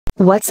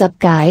What's up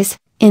guys,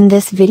 in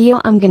this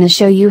video I'm gonna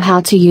show you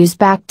how to use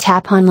back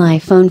tap on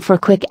iPhone for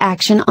quick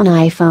action on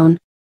iPhone.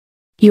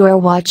 You are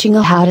watching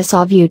a How to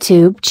Solve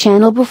YouTube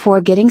channel.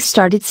 Before getting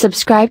started,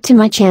 subscribe to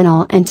my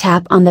channel and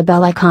tap on the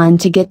bell icon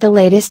to get the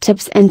latest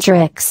tips and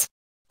tricks.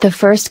 The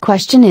first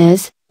question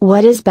is,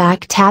 what is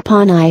back tap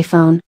on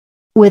iPhone?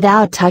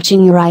 Without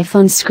touching your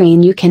iPhone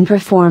screen, you can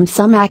perform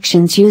some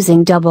actions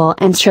using double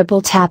and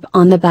triple tap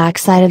on the back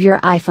side of your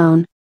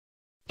iPhone.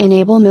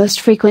 Enable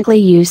most frequently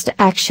used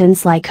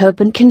actions like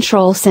Open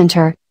Control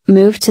Center,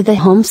 Move to the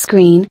home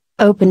screen,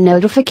 Open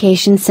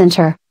Notification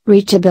Center,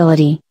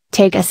 Reachability,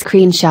 Take a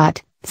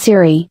screenshot,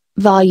 Siri,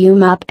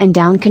 Volume up and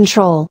down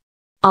control.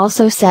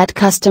 Also set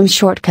custom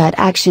shortcut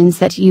actions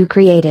that you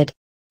created.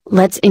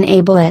 Let's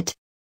enable it.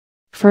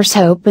 First,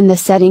 open the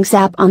Settings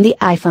app on the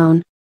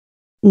iPhone.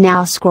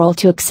 Now scroll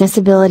to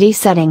Accessibility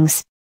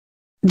Settings.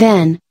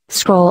 Then,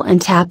 scroll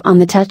and tap on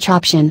the Touch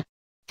option.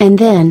 And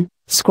then,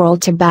 scroll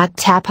to Back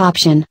Tap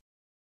option.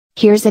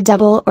 Here's a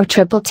double or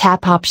triple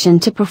tap option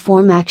to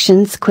perform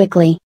actions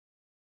quickly.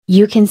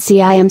 You can see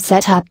I am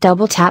set up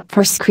double tap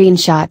for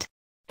screenshot.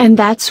 And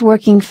that's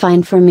working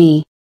fine for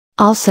me.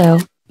 Also,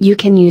 you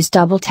can use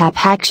double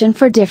tap action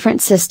for different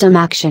system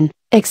action,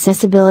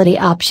 accessibility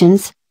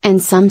options,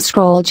 and some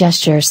scroll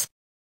gestures.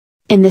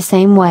 In the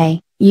same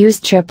way,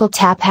 use triple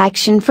tap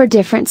action for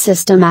different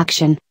system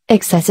action,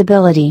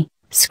 accessibility,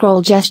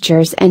 scroll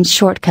gestures and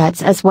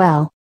shortcuts as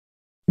well.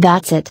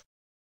 That's it.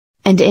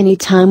 And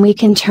anytime we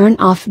can turn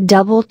off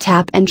double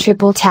tap and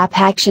triple tap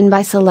action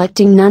by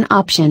selecting none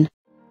option.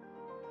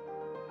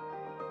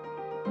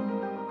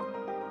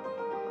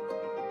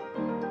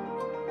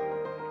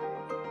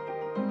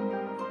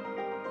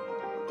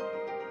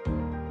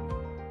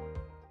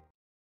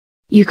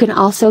 You can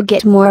also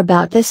get more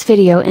about this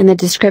video in the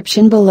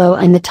description below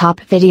and the top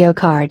video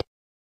card.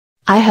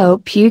 I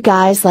hope you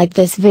guys like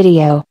this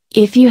video.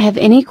 If you have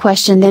any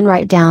question, then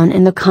write down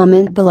in the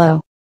comment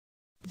below.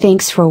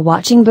 Thanks for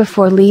watching.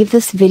 Before leave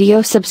this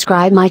video,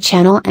 subscribe my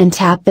channel and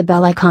tap the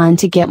bell icon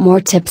to get more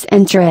tips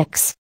and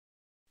tricks.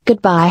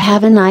 Goodbye,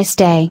 have a nice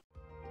day.